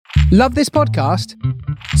Love this podcast?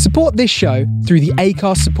 Support this show through the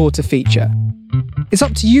Acast supporter feature. It's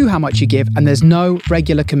up to you how much you give, and there's no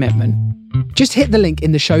regular commitment. Just hit the link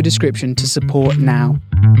in the show description to support now.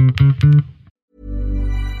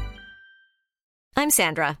 I'm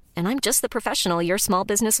Sandra, and I'm just the professional your small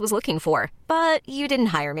business was looking for. But you didn't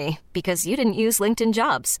hire me because you didn't use LinkedIn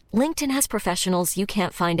Jobs. LinkedIn has professionals you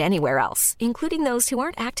can't find anywhere else, including those who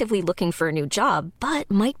aren't actively looking for a new job, but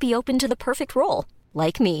might be open to the perfect role,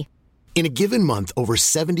 like me. In a given month, over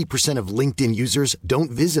 70% of LinkedIn users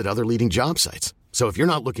don't visit other leading job sites. So if you're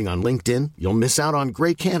not looking on LinkedIn, you'll miss out on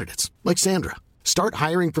great candidates like Sandra. Start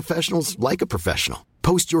hiring professionals like a professional.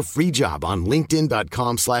 Post your free job on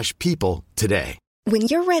linkedin.com/people today. When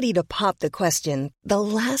you're ready to pop the question, the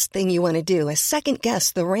last thing you want to do is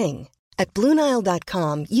second-guess the ring. At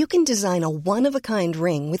BlueNile.com, you can design a one-of-a-kind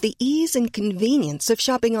ring with the ease and convenience of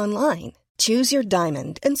shopping online. Choose your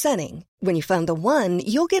diamond and setting. When you find the one,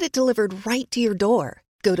 you'll get it delivered right to your door.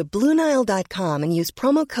 Go to BlueNile.com and use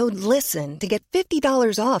promo code LISTEN to get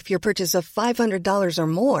 $50 off your purchase of $500 or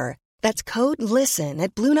more. That's code LISTEN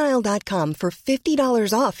at BlueNile.com for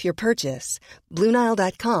 $50 off your purchase.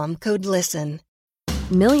 BlueNile.com, code LISTEN.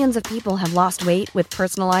 Millions of people have lost weight with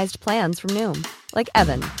personalized plans from Noom. Like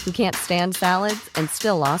Evan, who can't stand salads and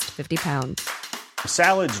still lost 50 pounds.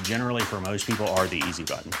 Salads generally for most people are the easy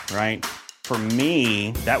button, right? For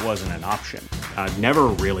me, that wasn't an option. I never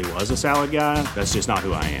really was a salad guy. That's just not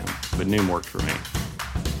who I am. But Noom worked for me.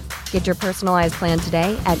 Get your personalized plan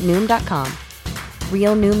today at Noom.com.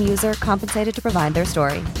 Real Noom user compensated to provide their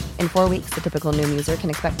story. In 4 weeks, the typical Noom user can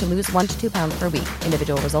expect to lose 1 to 2 pounds per week.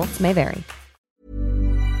 Individual results may vary.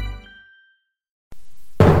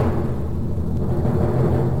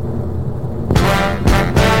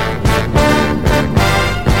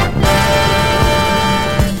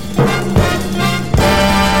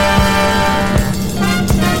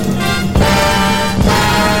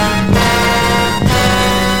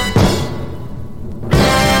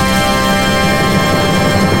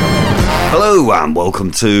 Hello and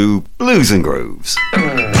welcome to Blues and Grooves.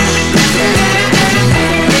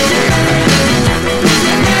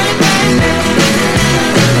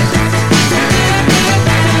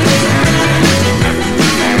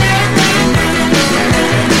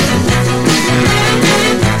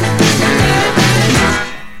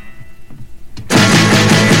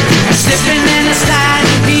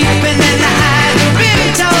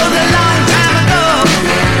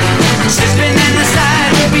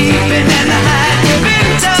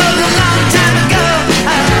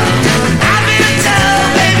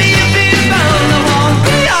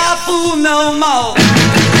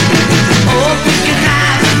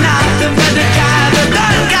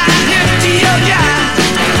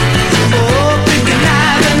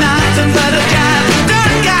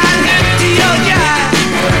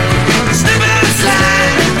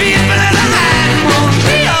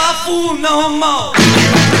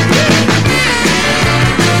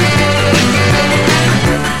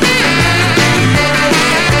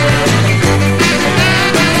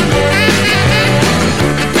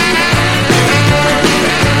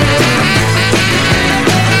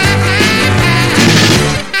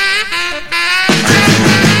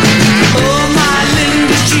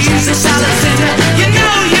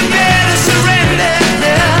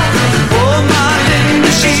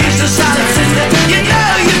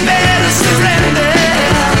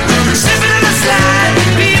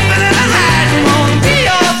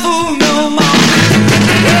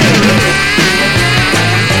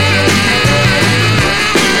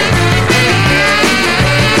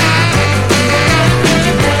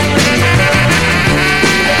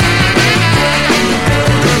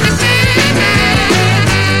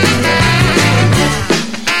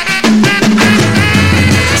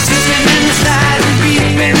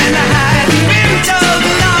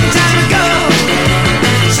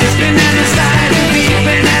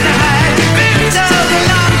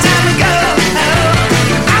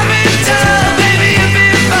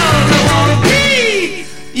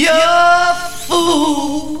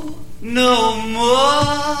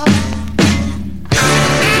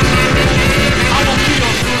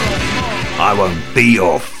 I won't be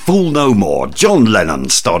your fool no more. John Lennon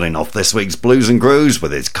starting off this week's Blues and Grooves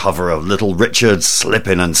with his cover of Little Richard's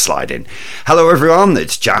Slippin' and Slidin'. Hello everyone,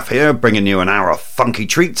 it's Jaff here, bringing you an hour of funky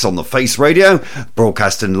treats on the Face Radio,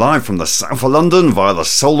 broadcasting live from the south of London via the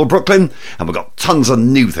soul of Brooklyn, and we've got tons of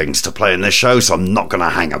new things to play in this show, so I'm not going to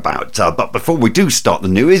hang about. But before we do start the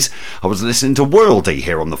newies, I was listening to Worldy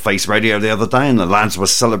here on the Face Radio the other day, and the lads were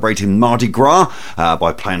celebrating Mardi Gras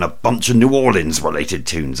by playing a bunch of New Orleans related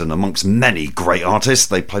tunes, and amongst many great artists,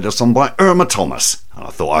 they played a song by Irma Thomas, and I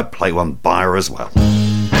thought I'd play one by her as well.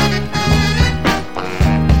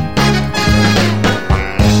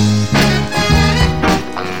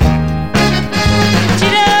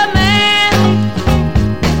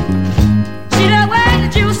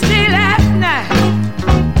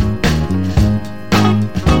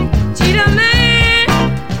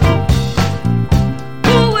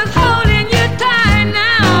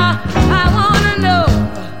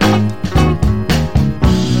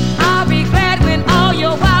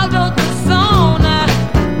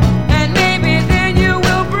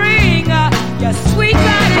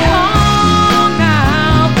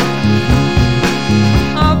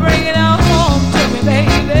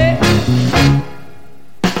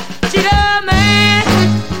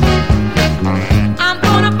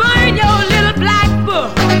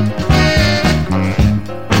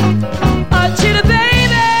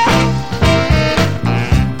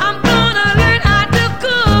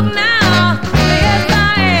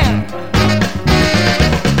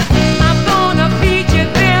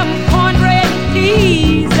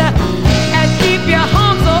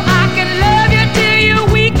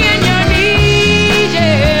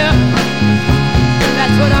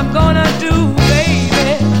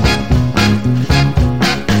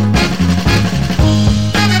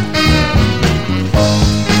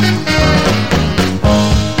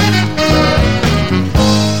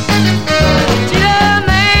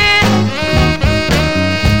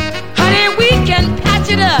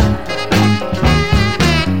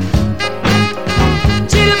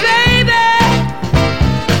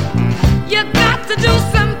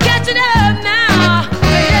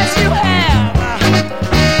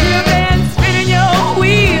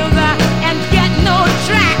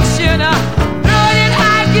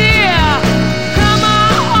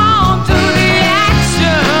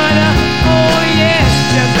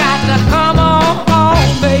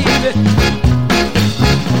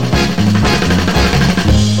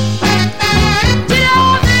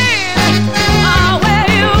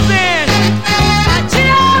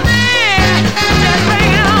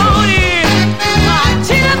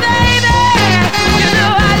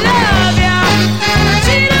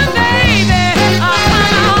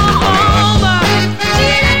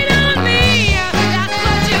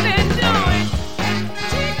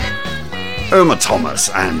 Irma Thomas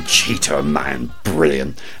and Cheetah Man,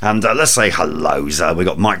 brilliant. And let's say hellos. We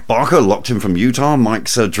got Mike Barker locked in from Utah.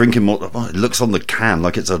 Mike's drinking what it looks on the can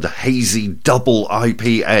like it's a hazy double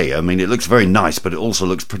IPA. I mean, it looks very nice, but it also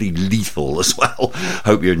looks pretty lethal as well.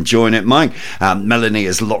 Hope you're enjoying it, Mike. Melanie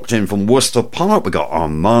is locked in from Worcester Park. We got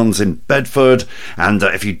Armand's in Bedford. And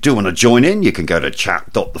if you do want to join in, you can go to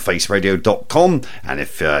chat.thefaceradio.com. And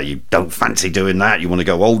if you don't fancy doing that, you want to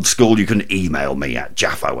go old school, you can email me at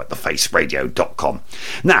jaffo@thefaceradio.com.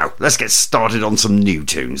 Now, let's get started on some new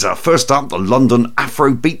tunes. First up, the London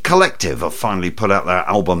Afrobeat Collective have finally put out their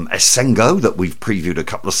album Essengo that we've previewed a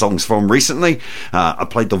couple of songs from recently. I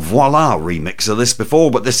played the Voila remix of this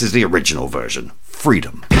before, but this is the original version,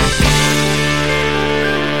 Freedom.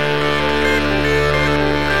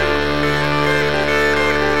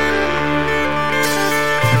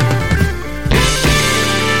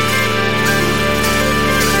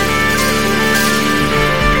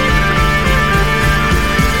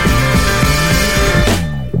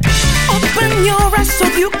 So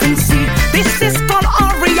you can see this is called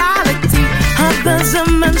our reality. Others are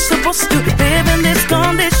men supposed to live in this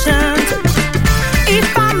condition.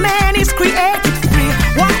 If a man is created free,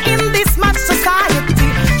 why in this mad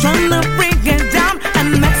society trying to bring it down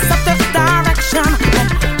and mess up the direction?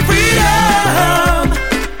 Freedom,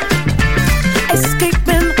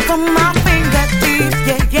 escaping from my fingertips,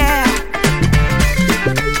 yeah, yeah.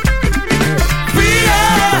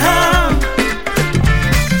 Freedom,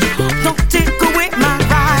 don't take away my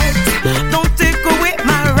rights, don't take away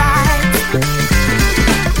my rights.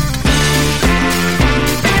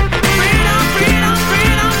 Freedom, freedom,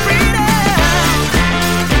 freedom, freedom.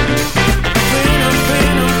 Freedom,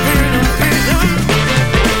 freedom, freedom, freedom.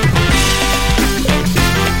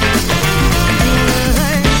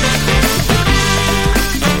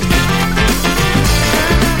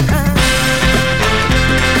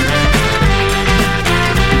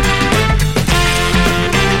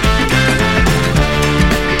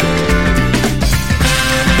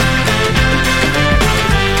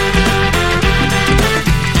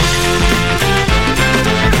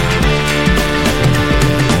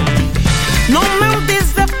 No man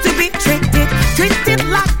deserves to be treated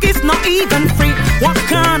like it's not even free. What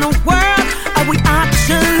kind of world are we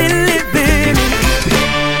actually living in?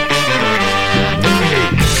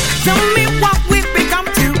 Tell me what we've become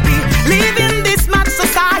to be. Living this mad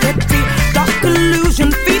society. Dark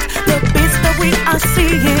illusion feeds the beast that we are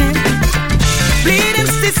seeing.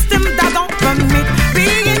 Bleeding system that don't permit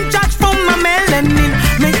being judged for my melanin.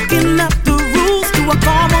 Making up the rules to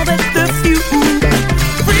accommodate the few.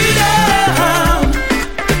 Freedom,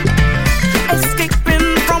 escaping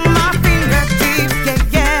from my fingertips, yeah,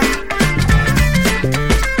 yeah.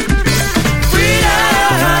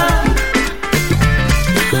 Freedom,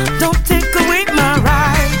 don't take away my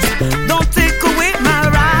rights, don't take away my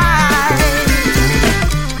rights.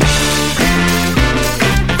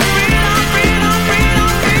 Freedom, freedom, freedom,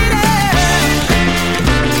 freedom.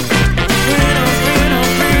 Freedom, freedom,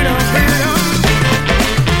 freedom, freedom.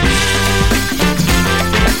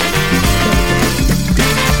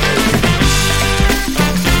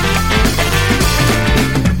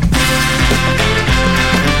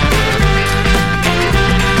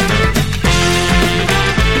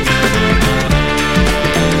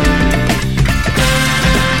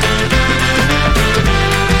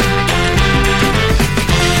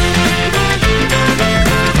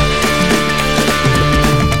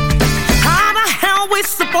 How the hell we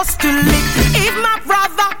supposed to live if my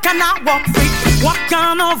brother cannot walk free? What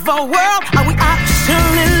kind of a world are we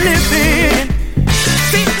actually living in?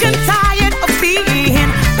 Sick and tired of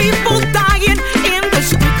seeing people dying in the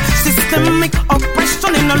street. Systemic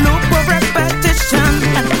oppression in a loop of repetition.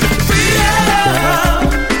 And freedom,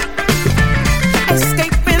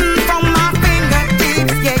 escaping from my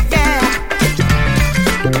fingertips, yeah, yeah.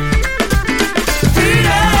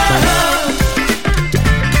 Freedom,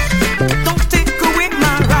 don't take away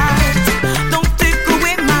my rights, don't take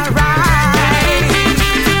away my rights.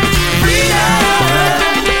 Freedom,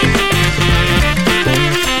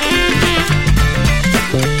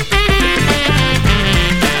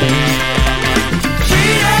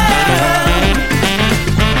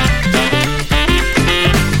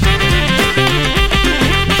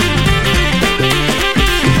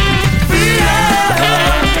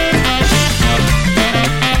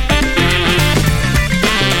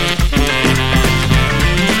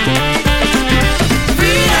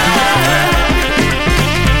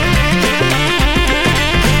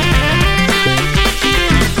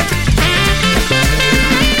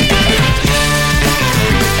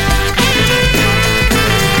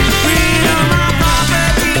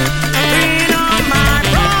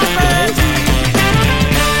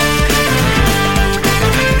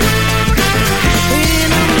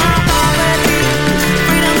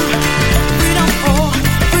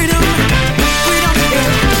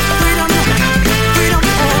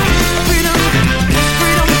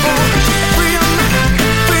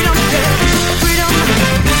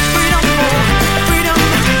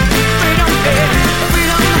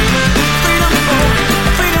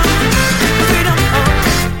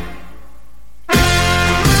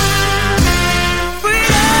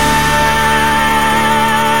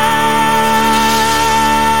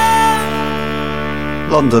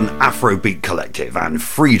 London Afrobeat Collective and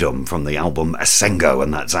Freedom from the album Asengo,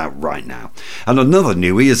 and that's out right now. And another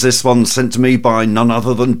newie is this one sent to me by none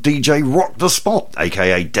other than DJ Rock the Spot,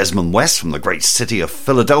 aka Desmond West from the great city of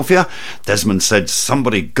Philadelphia. Desmond said,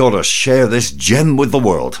 somebody gotta share this gem with the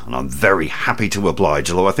world, and I'm very happy to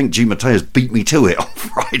oblige, although I think G. Mateus beat me to it on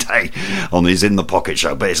Friday on his In the Pocket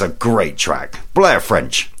show, but it's a great track. Blair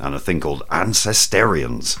French and a thing called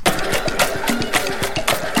Ancestarians.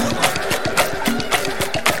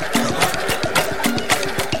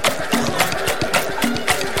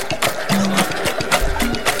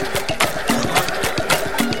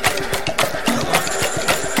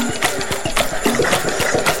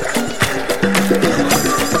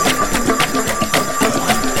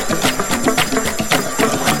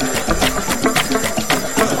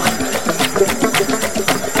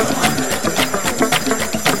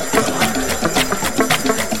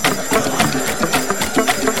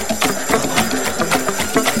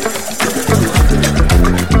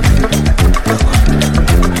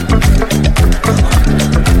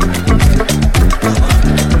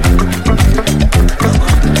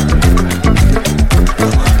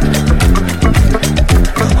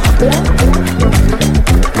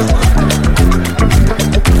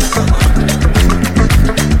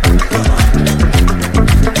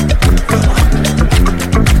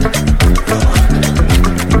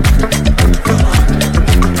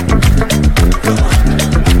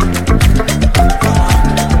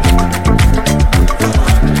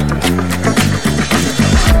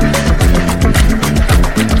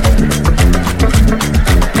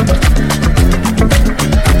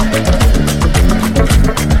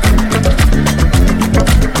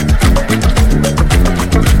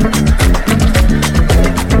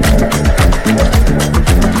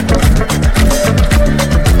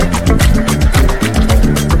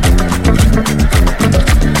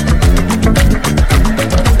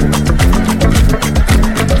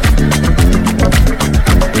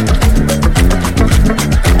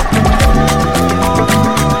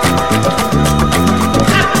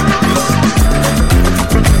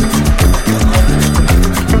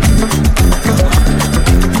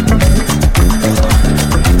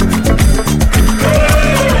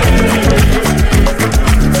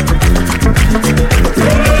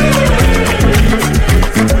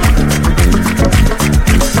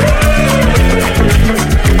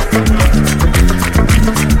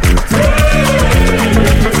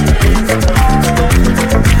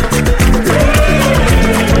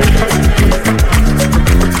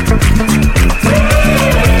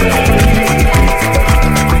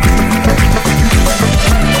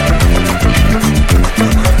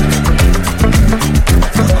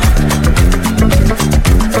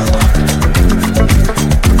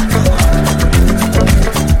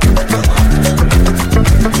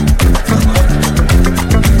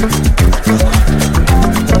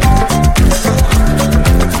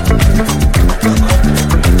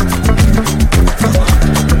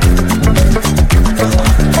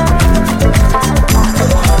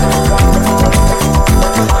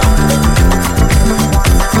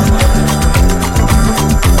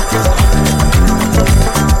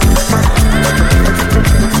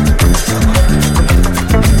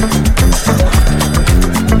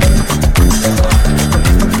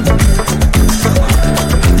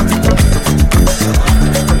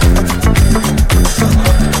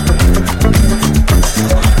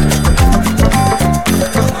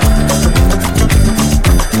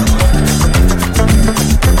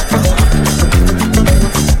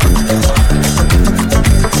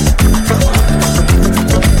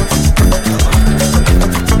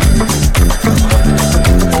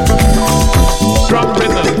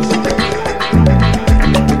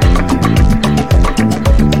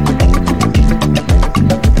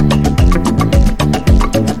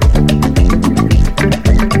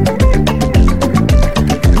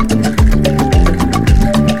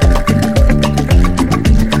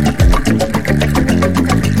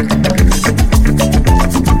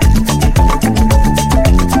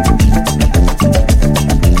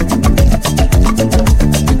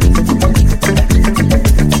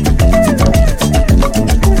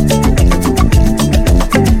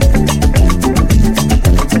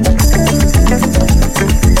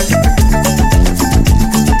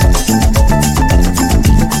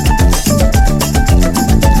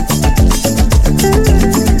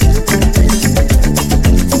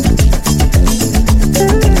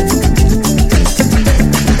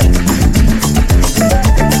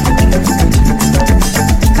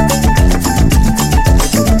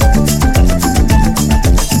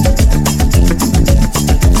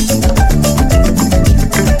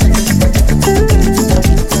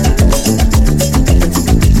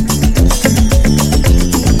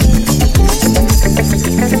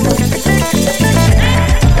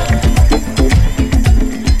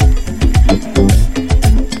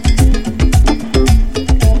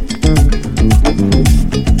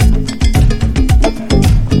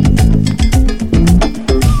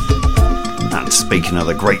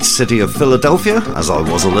 the great city of Philadelphia, as I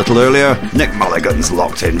was a little earlier. Nick Mulligan's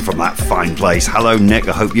locked in from that fine place. Hello, Nick.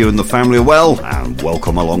 I hope you and the family are well, and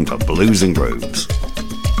welcome along to Blues and Grooves.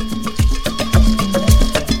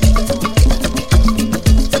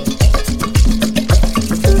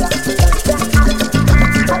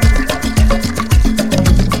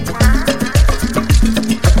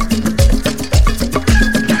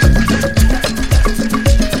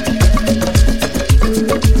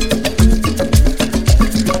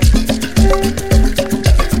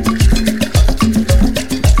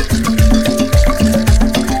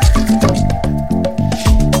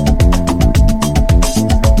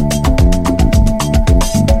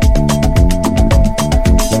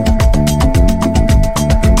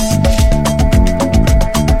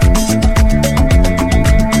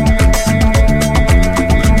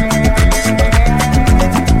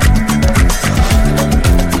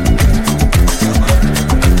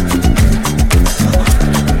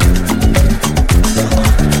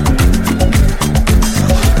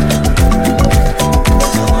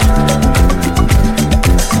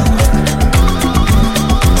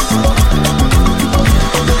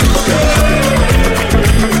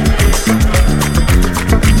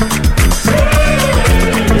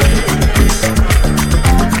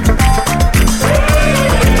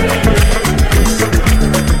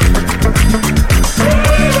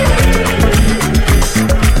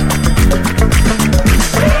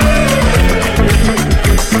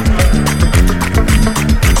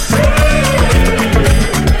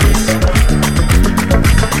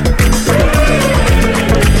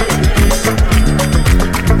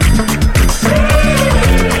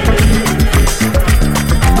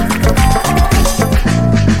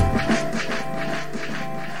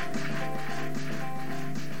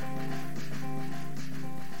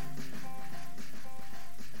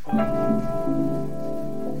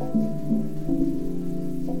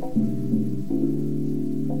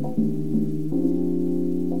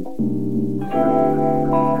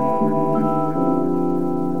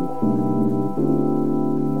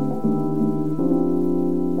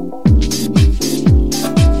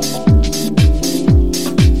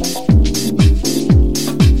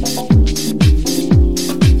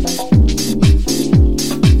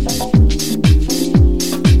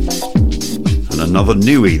 Another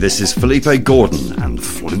newie. This is Felipe Gordon and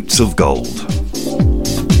Flutes of Gold.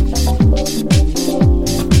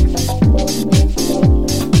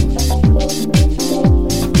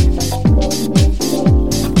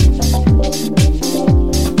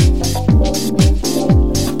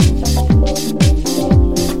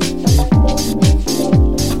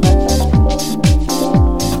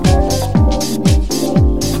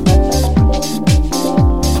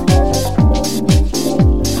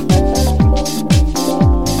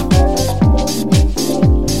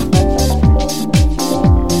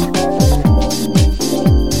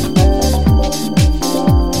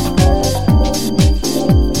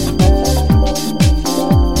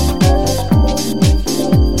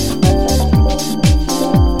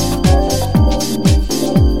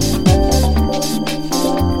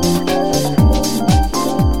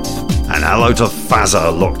 To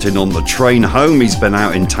Fazza locked in on the train home. He's been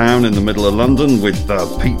out in town in the middle of London with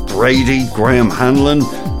Pete Brady, Graham Hanlon,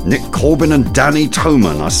 Nick Corbin and Danny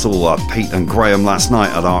Toman. I saw Pete and Graham last night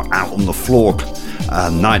at our Out on the Floor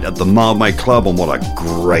night at the Marmay Club, and what a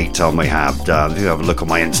great time we had. If you have a look on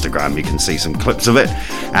my Instagram, you can see some clips of it.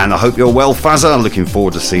 And I hope you're well, Fazza. Looking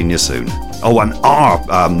forward to seeing you soon. Oh, and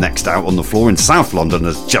our next Out on the Floor in South London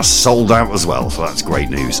has just sold out as well, so that's great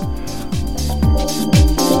news.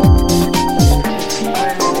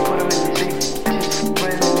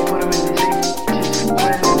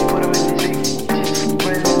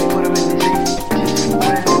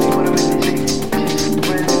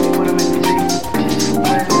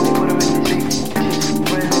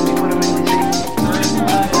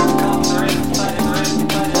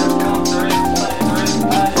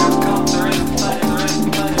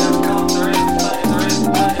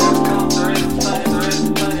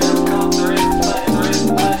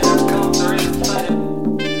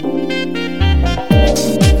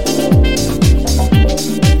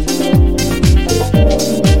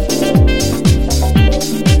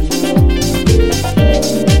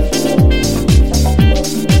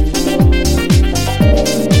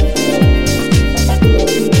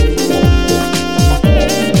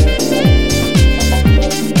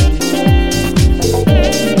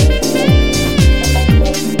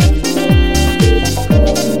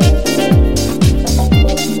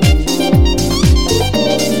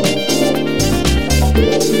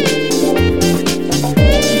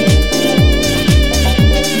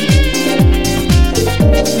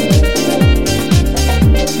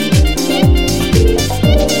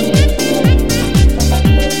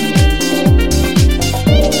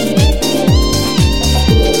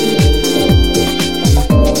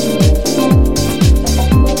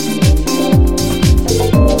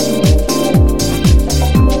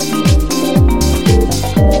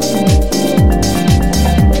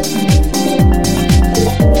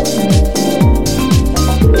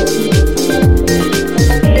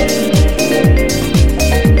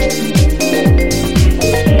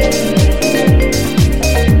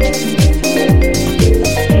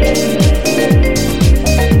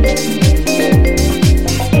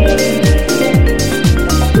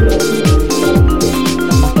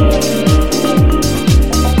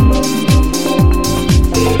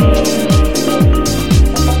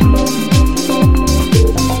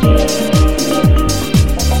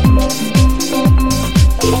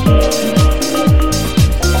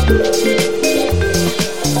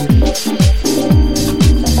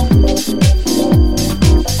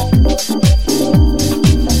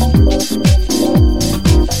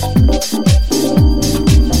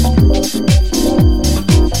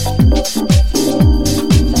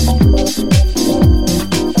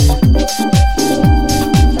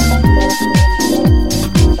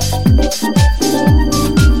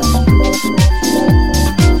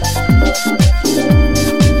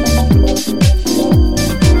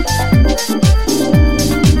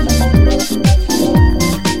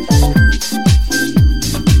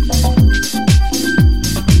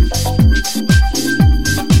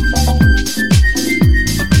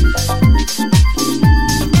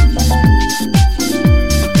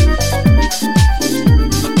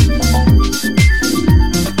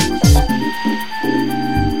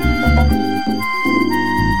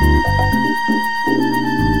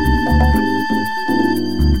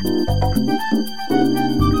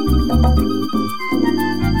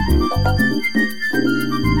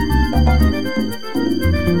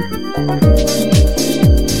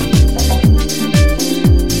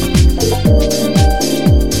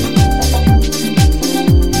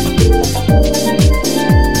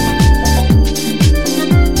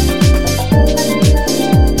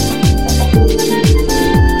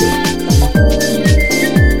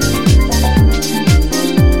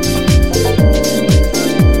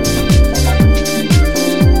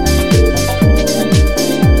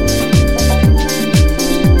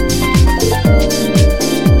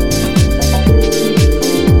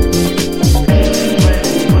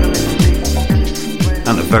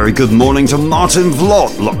 very good morning to Martin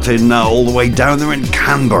Vlot, locked in all the way down there in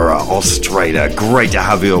Canberra, Australia. Great to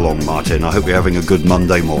have you along, Martin. I hope you're having a good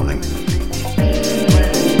Monday morning.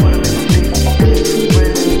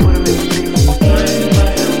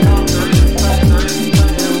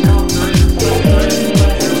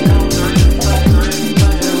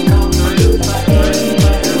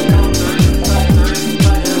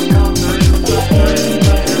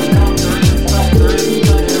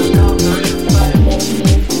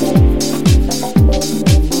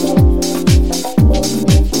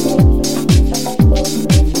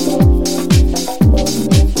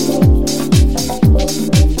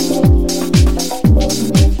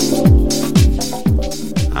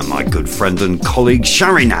 Friend and colleague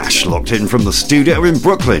Sherry Nash locked in from the studio in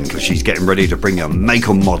Brooklyn because she's getting ready to bring you Make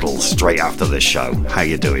a Model straight after this show. How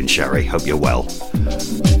you doing, Sherry? Hope you're well.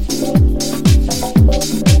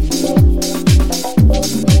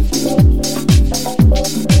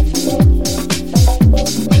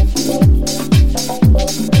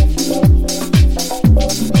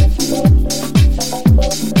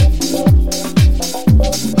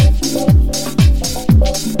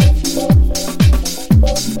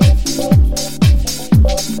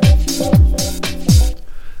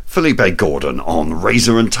 Felipe Gordon on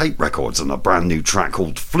Razor and Tape Records and a brand new track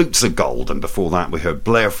called Flutes of Gold, and before that we heard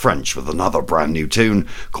Blair French with another brand new tune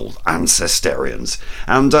called Ancestarians,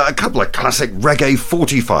 and a couple of classic reggae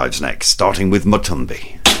 45s next, starting with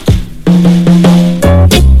Mutumbi.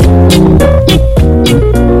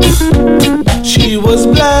 She was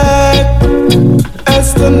black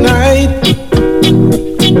as the night,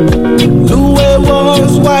 Louis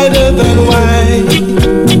was whiter than white.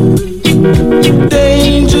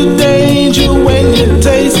 Danger, danger when you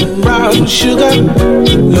taste brown sugar.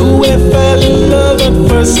 Louis fell in love at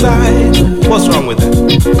first sight. What's wrong with it?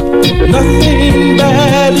 Nothing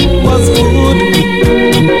bad, it was good.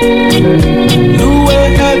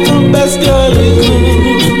 Louis had the best girl he could.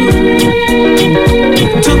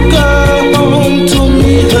 Took her home to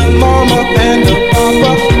meet her mama and her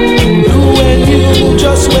papa. Louis knew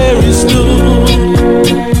just where he stood.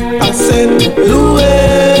 I said,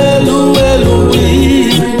 Louis, Louis,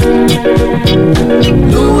 Louis,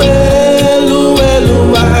 Louis, Louis,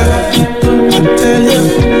 Louis, I tell you,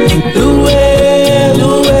 Louis,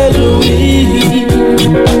 Louis, Louis,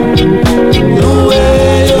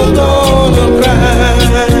 Louis, you're gonna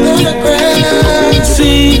cry.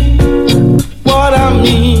 See what I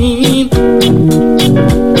mean?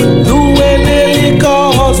 Louis nearly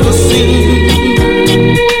caused a scene.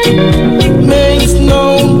 Makes no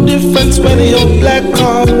difference whether you're black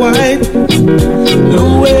or white.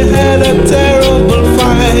 Louis had a terrible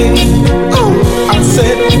fight. Oh, I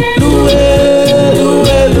said, Louis,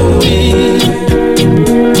 Louis, Louis,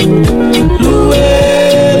 Louis,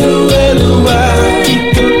 Louis, Louis,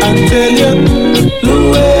 I tell you,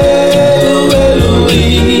 Louis, Louis, Louis,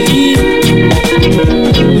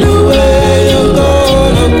 Louis, you're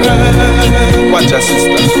gonna cry. Watch your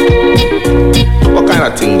sister. What kind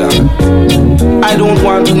of thing that? I don't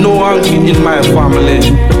want no hanky in my family.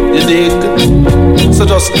 You dig? So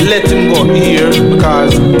just let him go here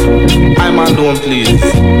because I'm alone, please.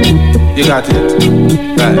 You got it?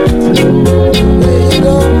 Right.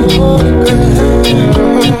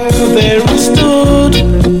 There we stood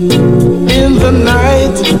in the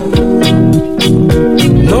night,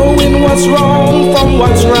 knowing what's wrong from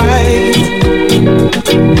what's right.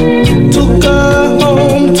 Took her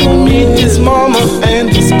home to meet his mama and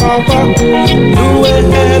his papa. Louis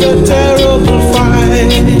had a terrible fight.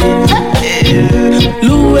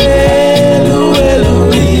 Louis, Louis,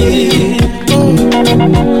 Louis, Louis,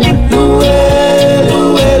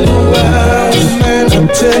 Louis, Louis, man, I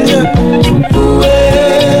tell you, Louis,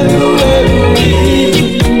 Louis, Louis,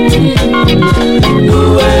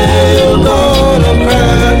 Louis, you're gonna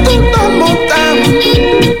cry. One more time,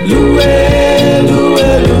 Louis,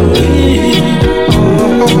 Louis, Louis,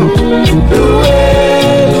 Louis,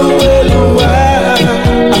 Louis, Louis,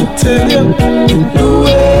 I tell you, Louis.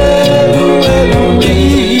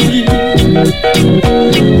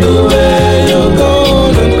 The way you're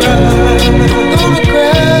gonna cry,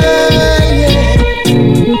 yeah.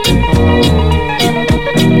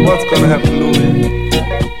 What's gonna happen, Louis?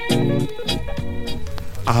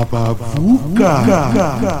 Abavuka,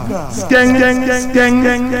 skeng, skeng, skeng,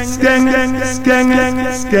 skeng, skeng,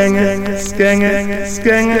 skeng, skeng,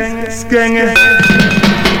 skeng, skeng,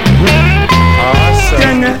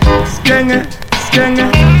 awesome. Skeng, skeng,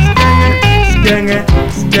 skeng,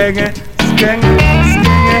 skeng,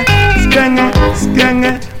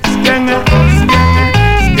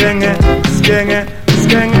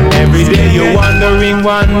 skeng. Every day you're wondering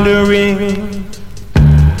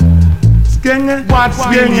Skanga, what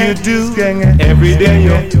will you do? Skanga, every day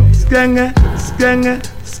yo. Skanga, skanga,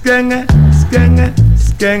 skanga, skanga,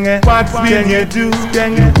 skanga, what will you do?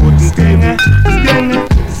 Skanga, skanga,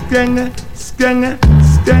 skanga, skanga,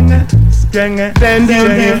 skanga, skanga, skanga. Then you'll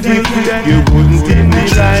be free. You wouldn't even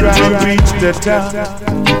try to reach the top.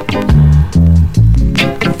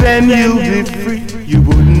 Then you'll be free. You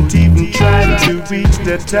wouldn't even try to reach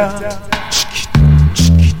the top.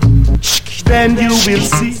 Then you will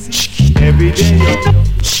see every day.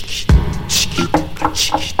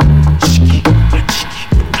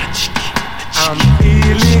 I'm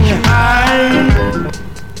feeling high,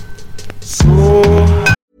 so.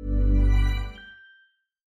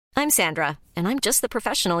 I'm Sandra, and I'm just the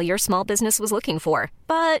professional your small business was looking for.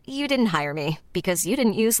 But you didn't hire me because you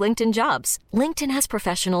didn't use LinkedIn Jobs. LinkedIn has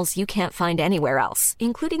professionals you can't find anywhere else,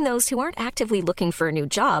 including those who aren't actively looking for a new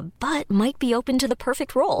job, but might be open to the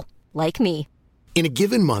perfect role, like me. In a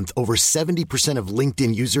given month, over 70% of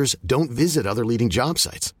LinkedIn users don't visit other leading job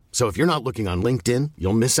sites. So if you're not looking on LinkedIn,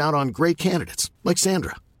 you'll miss out on great candidates like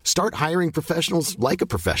Sandra. Start hiring professionals like a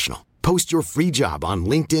professional. Post your free job on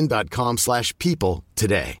linkedin.com/people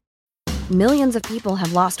today. Millions of people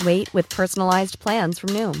have lost weight with personalized plans from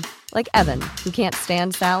Noom. Like Evan, who can't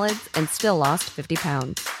stand salads and still lost 50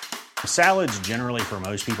 pounds. Salads generally for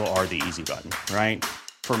most people are the easy button, right?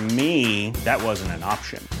 For me, that wasn't an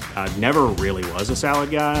option. I never really was a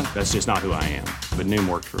salad guy. That's just not who I am. But Noom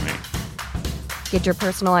worked for me. Get your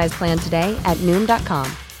personalized plan today at Noom.com.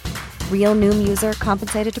 Real Noom user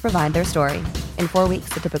compensated to provide their story. In 4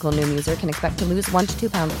 weeks, the typical Noom user can expect to lose 1 to 2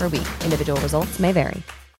 pounds per week. Individual results may vary.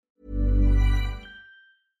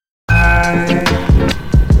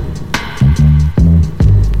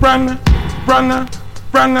 Branga, branga,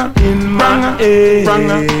 branga, in my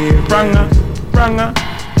branga, branga, branga,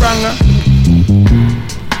 branga.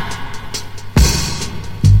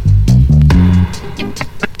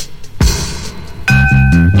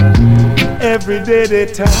 Every day they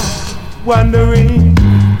talk, wondering,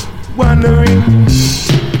 wondering.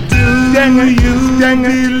 Do you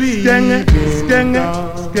believe? Skanga,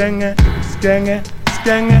 skanga, skanga,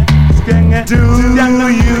 skanga, skanga. Do you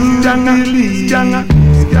believe? Skanga,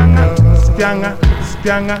 skanga, skanga,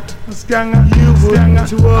 skanga, skanga. You would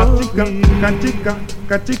katika,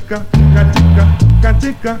 katika, katika,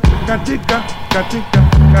 katika, katika, katika,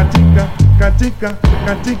 katika, katika,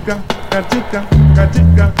 katika, katika,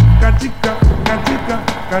 katika, katika, katika,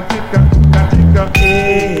 katika, katika,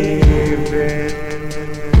 amen.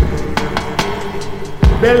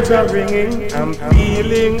 Bells are ringing, I'm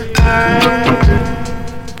feeling high,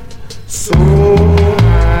 so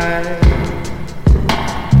high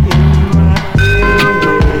in my amen,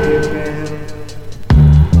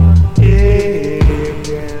 amen.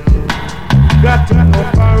 Got to know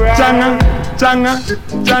alright. Janga, janga,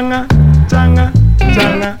 janga, janga,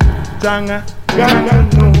 janga, janga. Got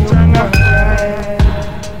to know janga.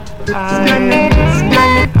 Skanga,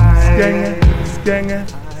 skanga, skanga,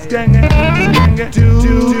 skanga, skanga. Do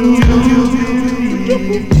you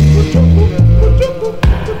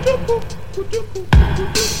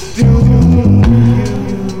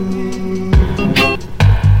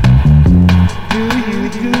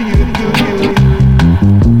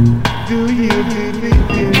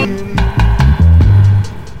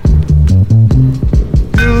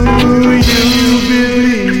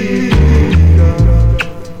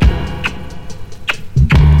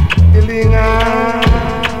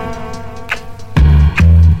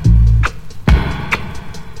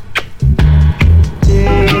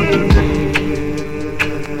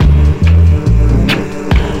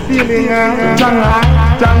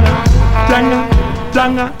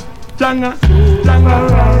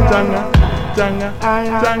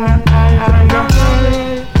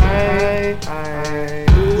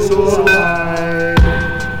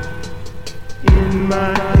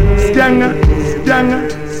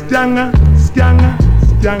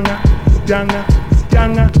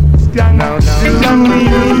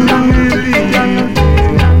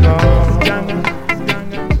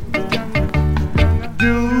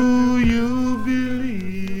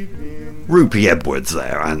Rupie Edwards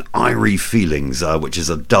there, and Irie Feelings, which is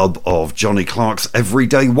a dub of Johnny Clark's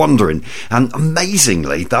Everyday Wonderin'. And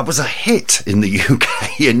amazingly, that was a hit in the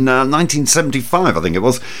UK in 1975, I think it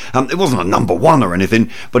was. It wasn't a number one or anything,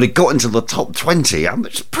 but it got into the top 20.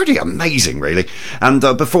 It's pretty amazing, really. And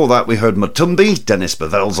before that, we heard Matumbi, Dennis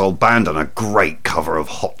Bavell's old band, and a great cover of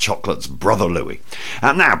Hot Chocolate's Brother Louie.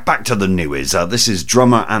 And now, back to the newies. This is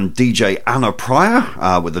drummer and DJ Anna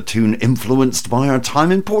Pryor with a tune influenced by her time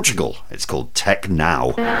in Portugal. It's called Tech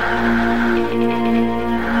Now.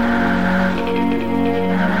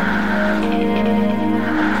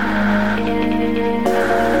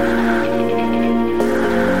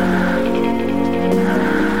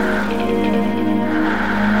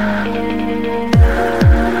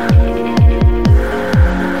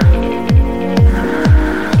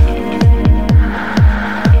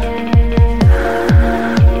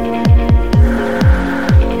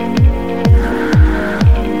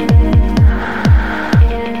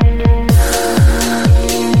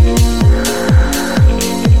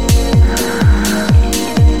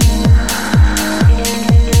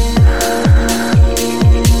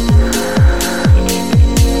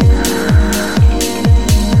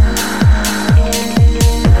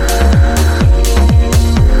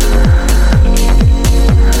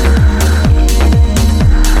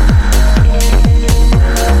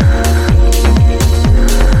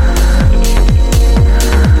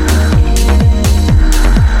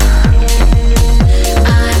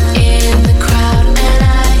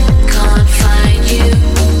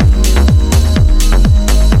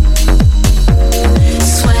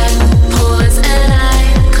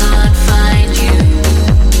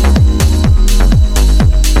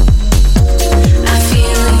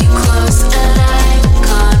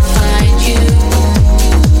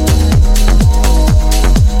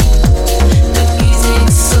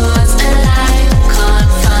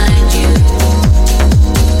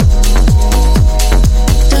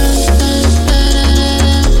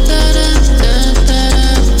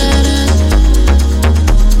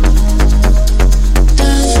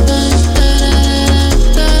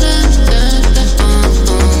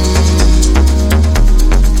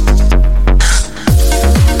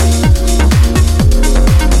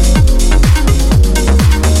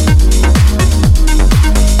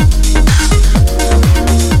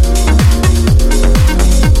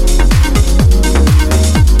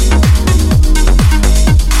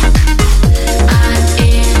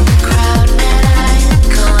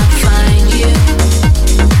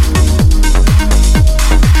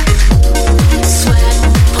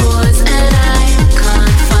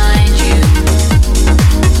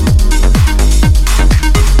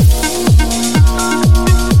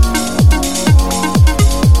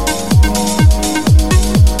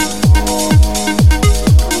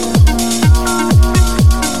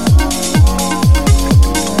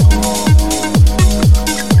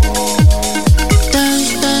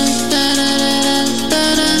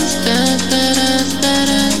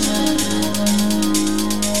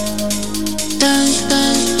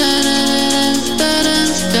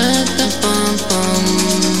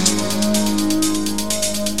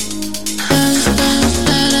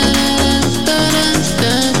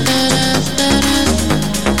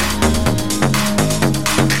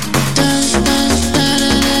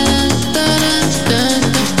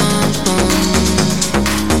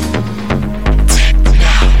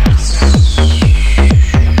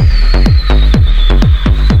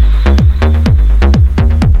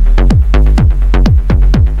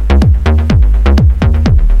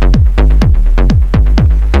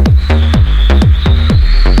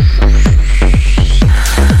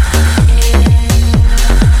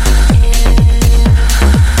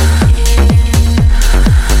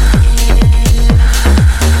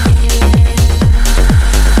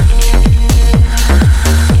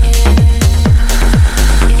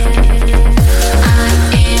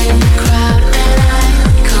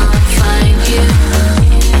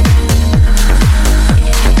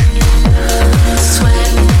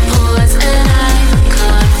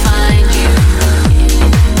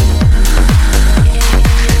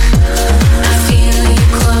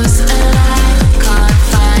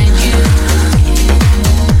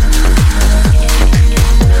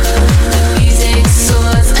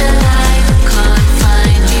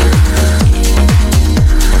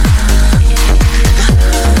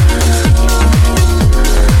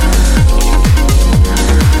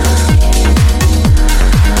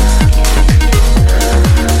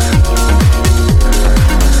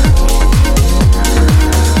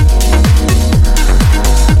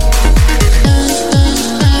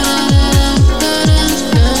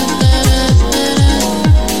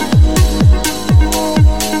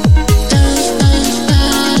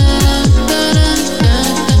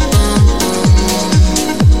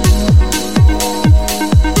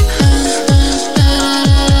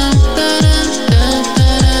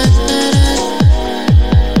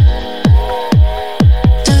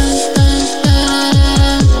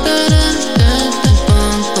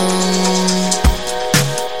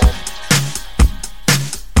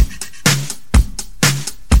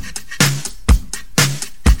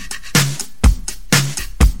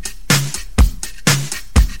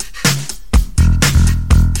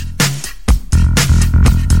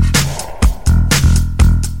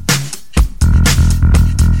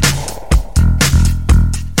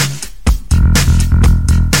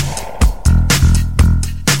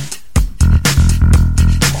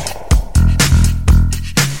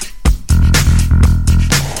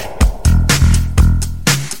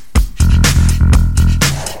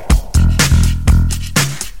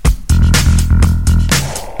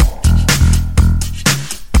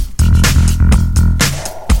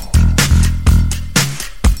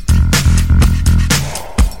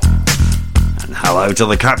 Hello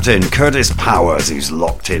to the captain, Curtis Powers, who's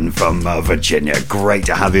locked in from Virginia. Great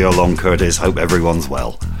to have you along, Curtis. Hope everyone's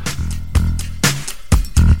well.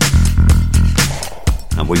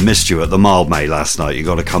 And we missed you at the Mildmay last night. You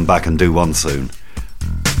got to come back and do one soon.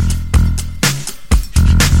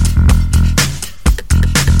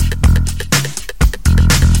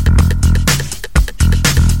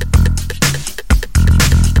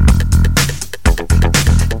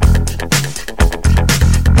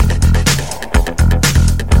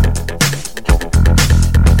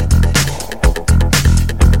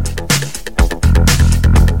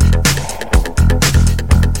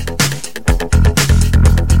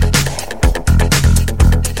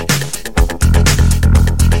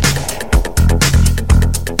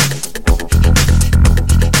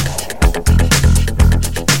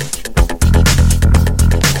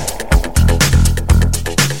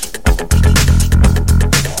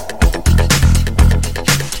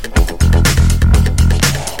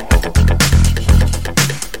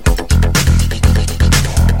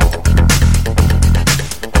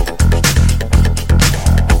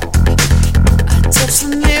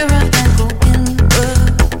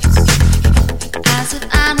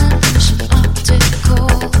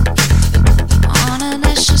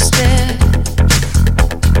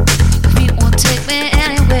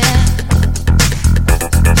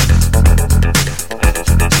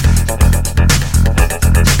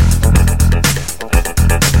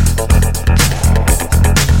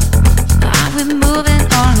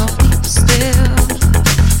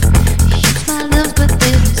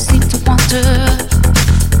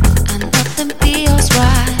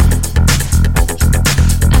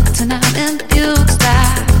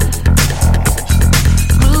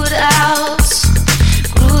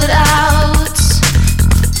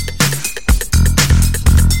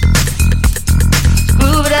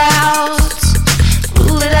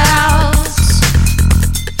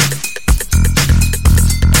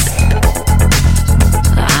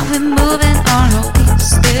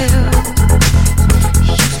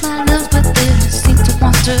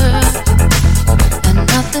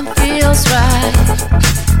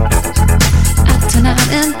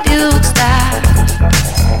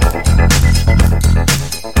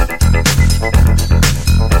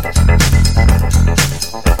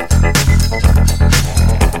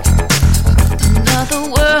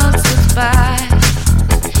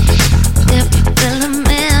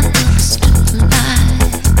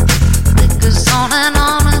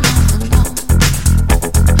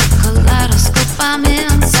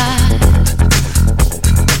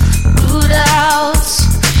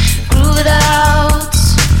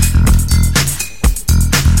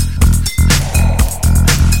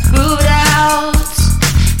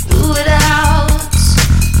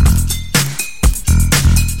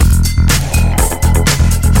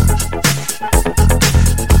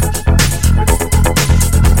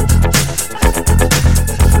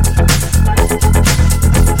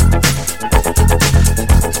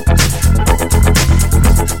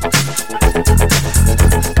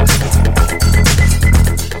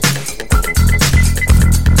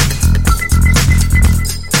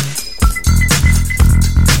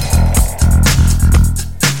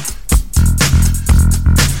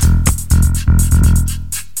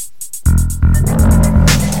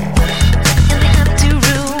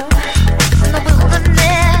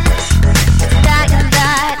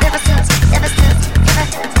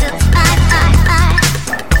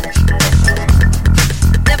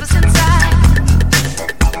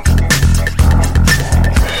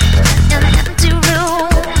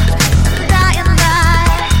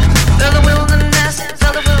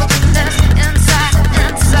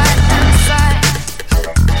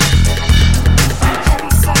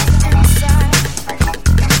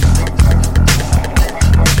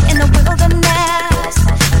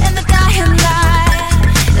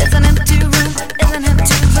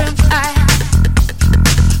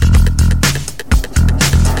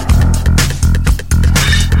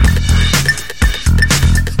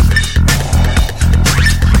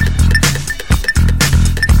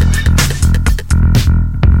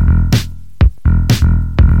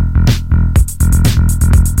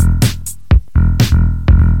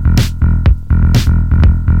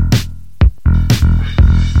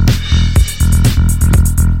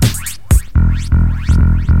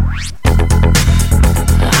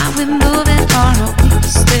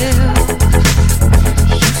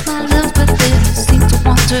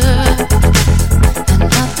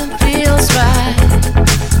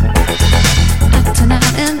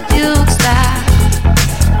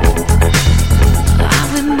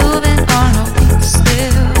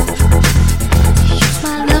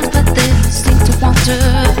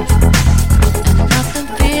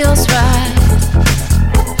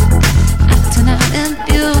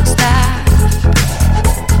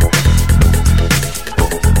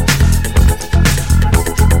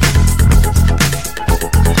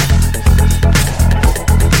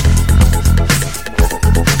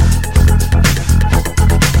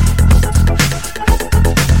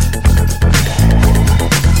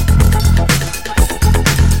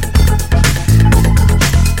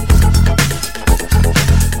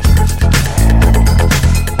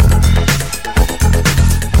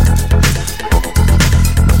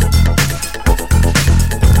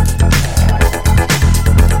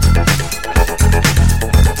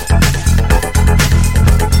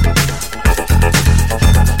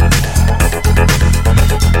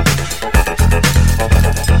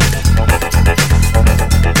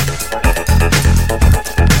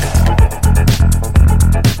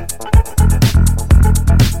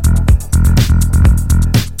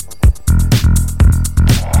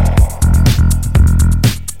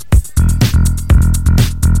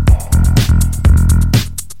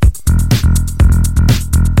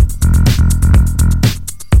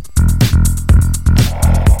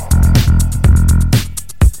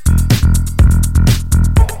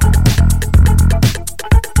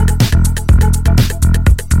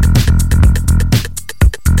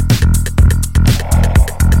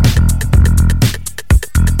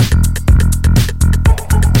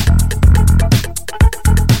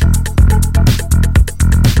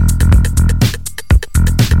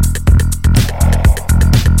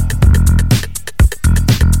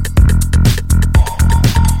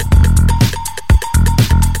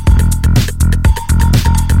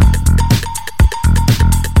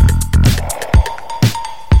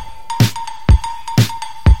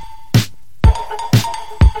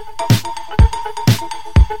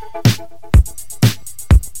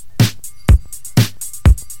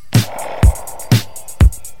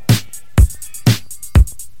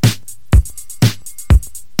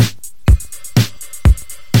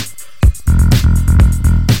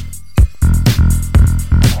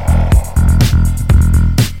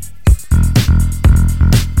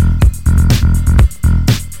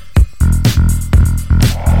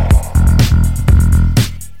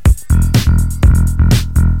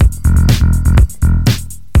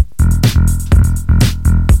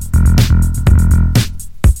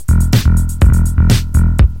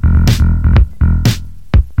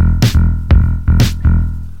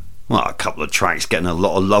 couple of tracks getting a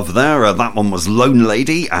lot of love there. That one was Lone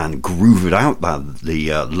Lady and Groove It Out,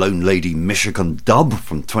 the Lone Lady Michigan dub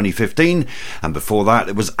from 2015. And before that,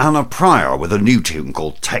 it was Anna Pryor with a new tune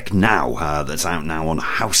called Tech Now that's out now on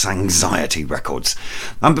House Anxiety Records.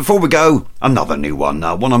 And before we go, another new one.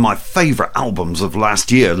 One of my favourite albums of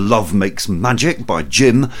last year, Love Makes Magic by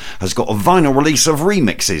Jim, has got a vinyl release of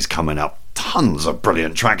remixes coming up. Tons of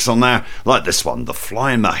brilliant tracks on there, like this one, the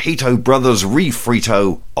Flying Mojito Brothers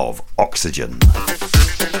Refrito of Oxygen.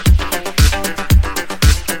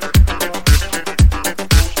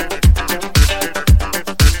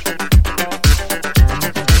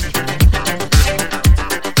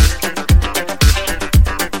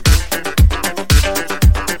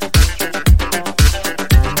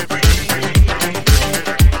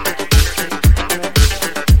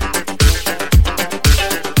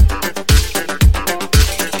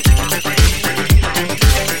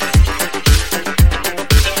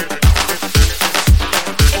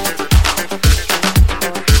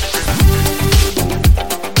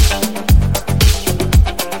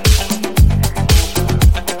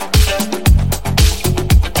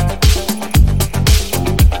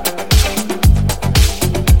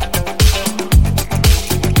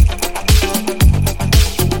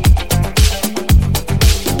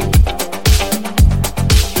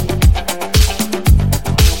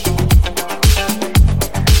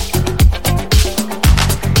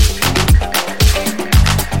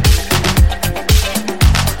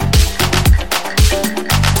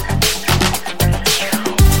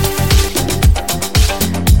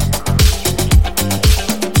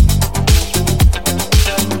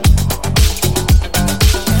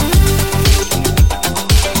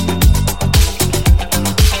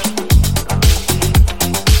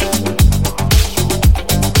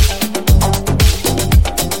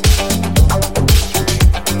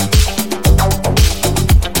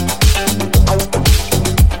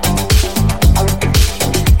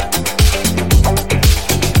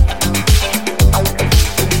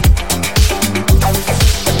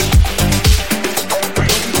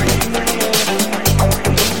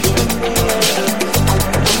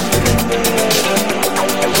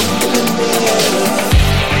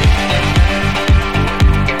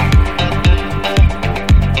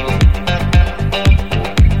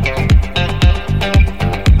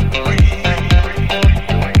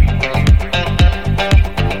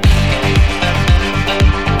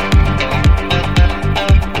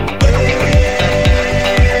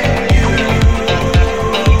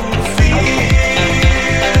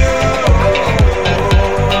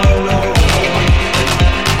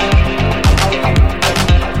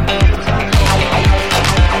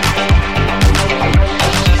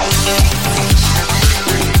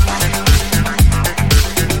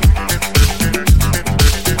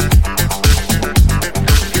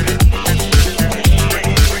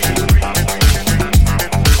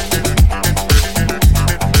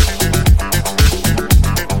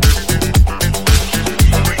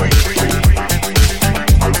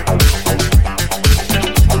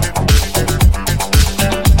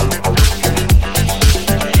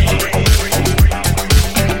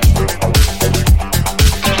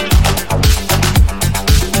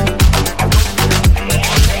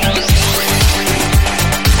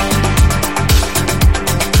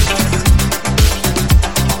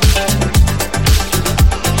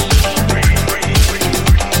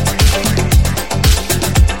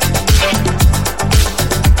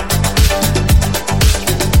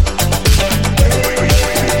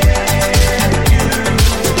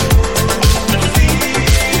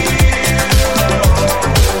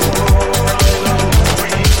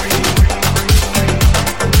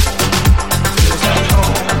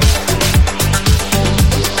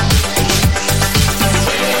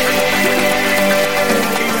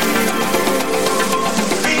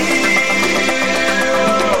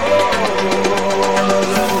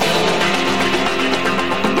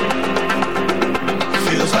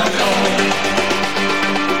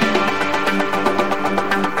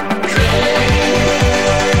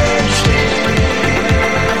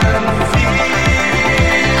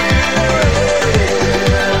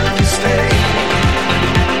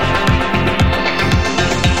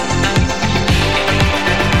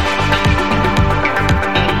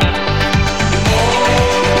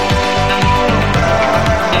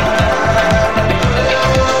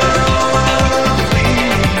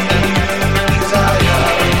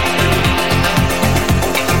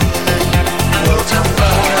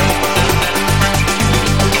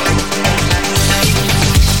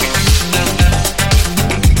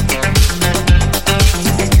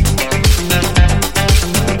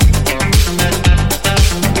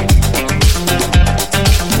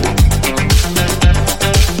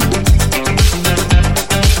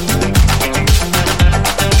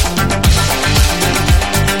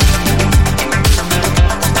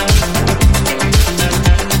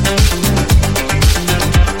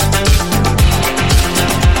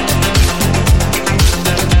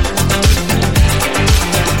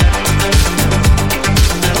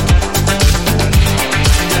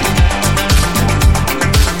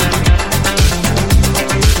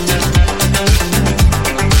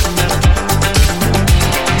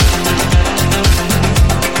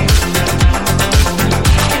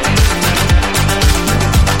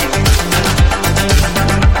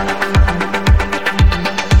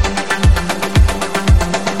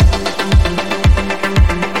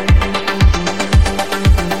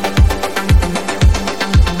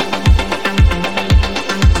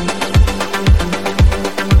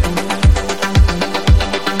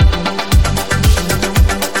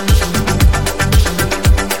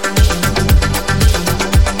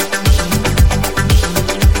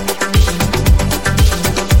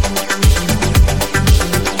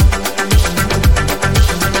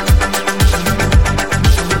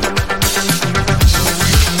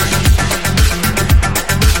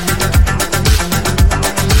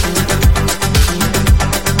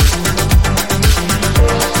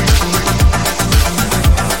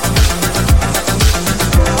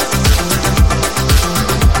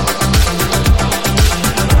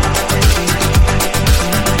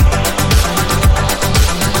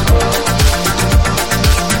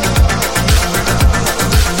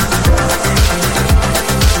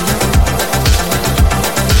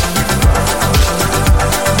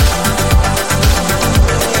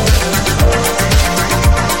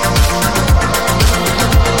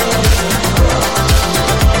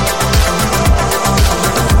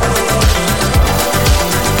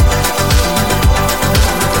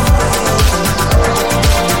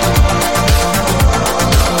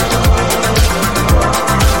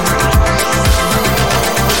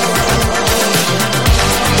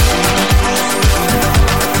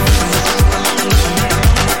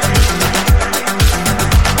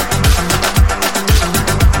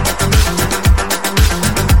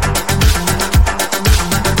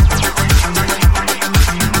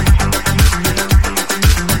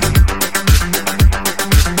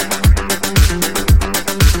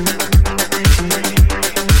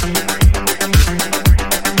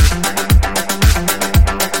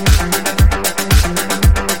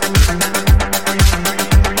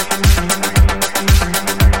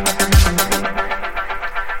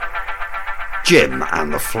 Jim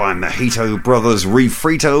and the Flying Mojito Brothers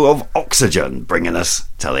refrito of Oxygen, bringing us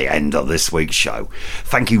to the end of this week's show.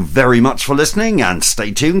 Thank you very much for listening, and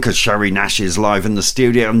stay tuned because Sherry Nash is live in the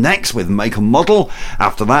studio next with Make a Model.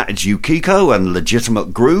 After that, it's Yukiko and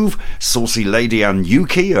Legitimate Groove. Saucy Lady and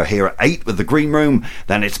Yuki are here at 8 with the Green Room.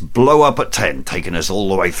 Then it's Blow Up at 10, taking us all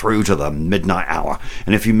the way through to the midnight hour.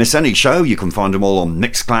 And if you miss any show, you can find them all on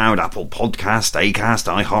Mixcloud, Apple Podcast,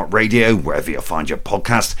 Acast, iHeartRadio, wherever you find your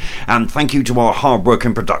podcast. And thank you to our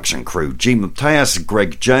hard-working production crew, G. Mateus,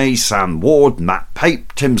 Greg J, Sam Ward, Matt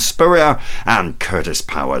Pape, Tim Spurrier and Curtis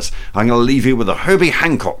Powers. I'm going to leave you with a Herbie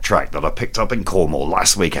Hancock track that I picked up in Cornwall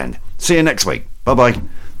last weekend. See you next week. Bye-bye.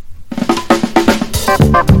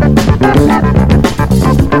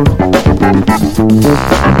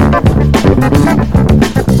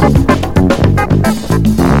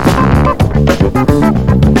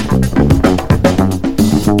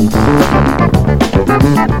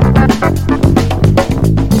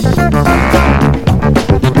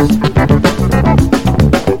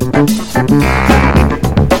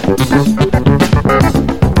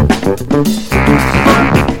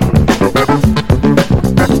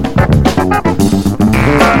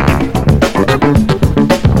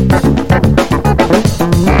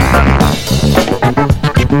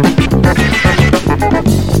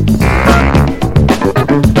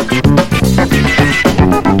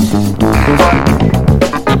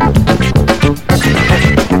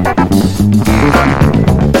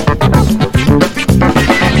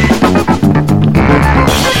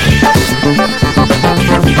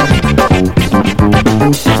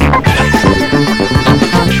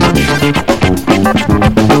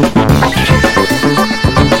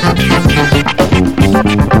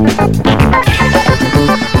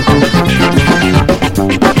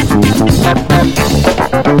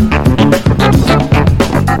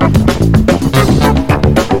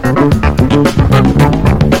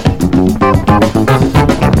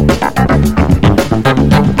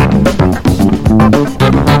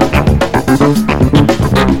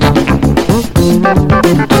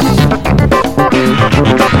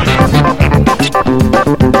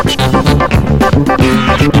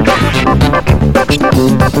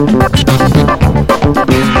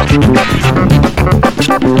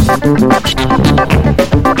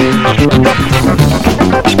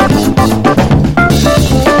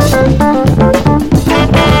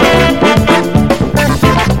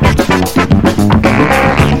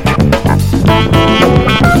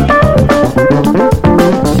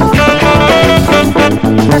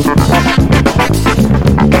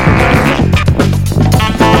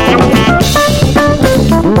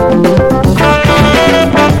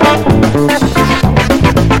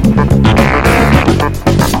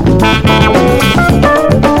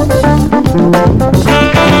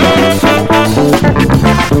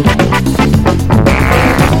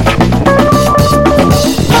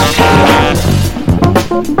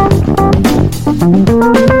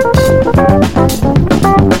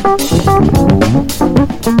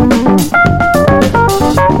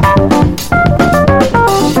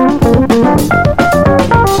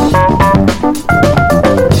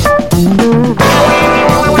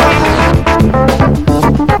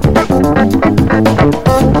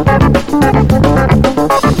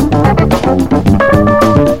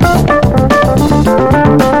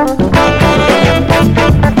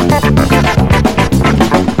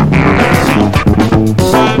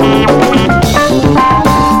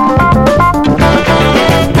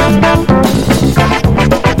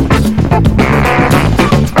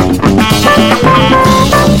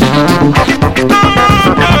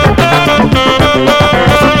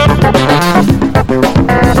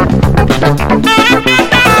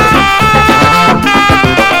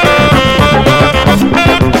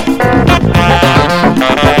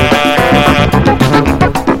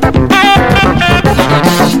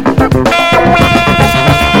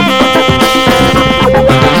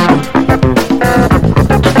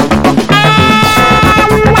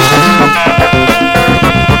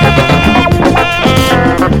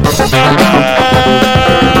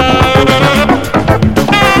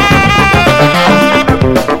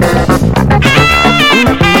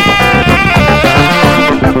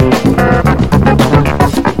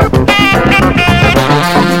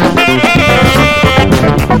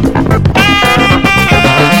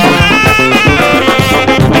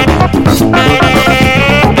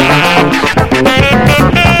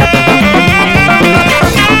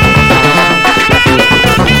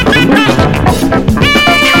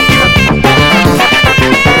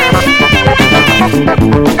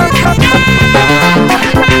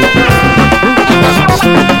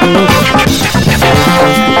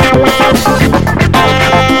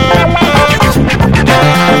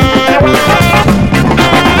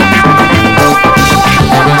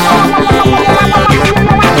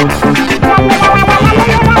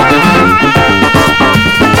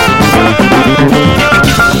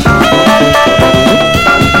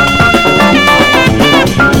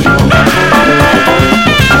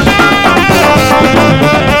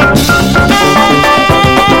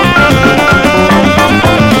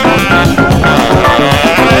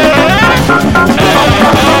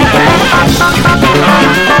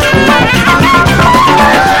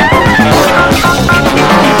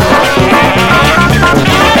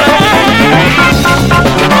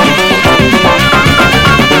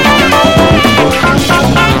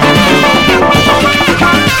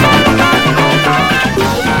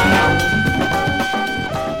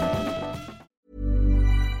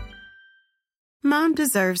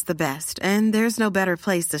 deserves the best, and there's no better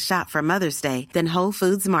place to shop for Mother's Day than Whole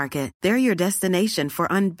Foods Market. They're your destination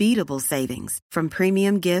for unbeatable savings, from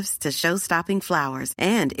premium gifts to show-stopping flowers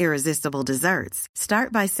and irresistible desserts.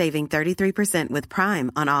 Start by saving 33% with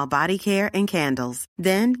Prime on all body care and candles.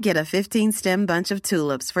 Then get a 15-stem bunch of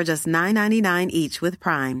tulips for just $9.99 each with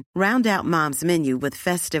Prime. Round out Mom's menu with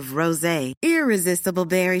festive rosé, irresistible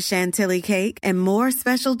berry chantilly cake, and more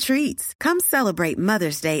special treats. Come celebrate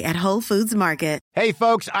Mother's Day at Whole Foods Market. Hey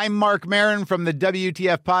folks, I'm Mark Maron from the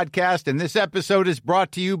WTF Podcast, and this episode is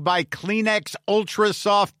brought to you by Kleenex Ultra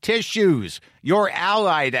Soft Tissues, your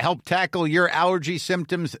ally to help tackle your allergy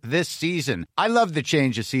symptoms this season. I love the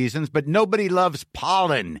change of seasons, but nobody loves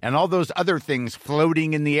pollen and all those other things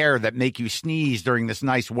floating in the air that make you sneeze during this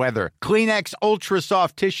nice weather. Kleenex Ultra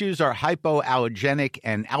Soft Tissues are hypoallergenic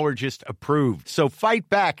and allergist approved, so fight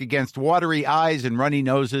back against watery eyes and runny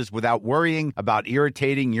noses without worrying about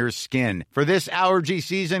irritating your skin. For this allergy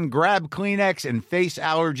season, grab Kleenex and face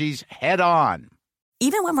allergies head on.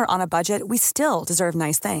 Even when we're on a budget, we still deserve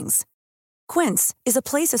nice things. Quince is a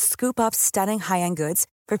place to scoop up stunning high-end goods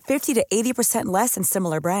for 50 to 80% less than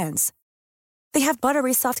similar brands. They have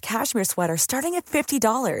buttery soft cashmere sweaters starting at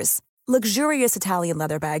 $50, luxurious Italian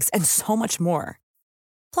leather bags, and so much more.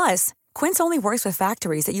 Plus, Quince only works with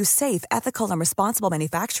factories that use safe, ethical, and responsible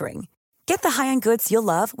manufacturing. Get the high-end goods you'll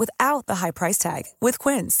love without the high price tag with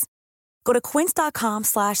Quince. Go to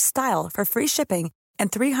quince.com/style for free shipping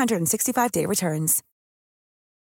and 365-day returns.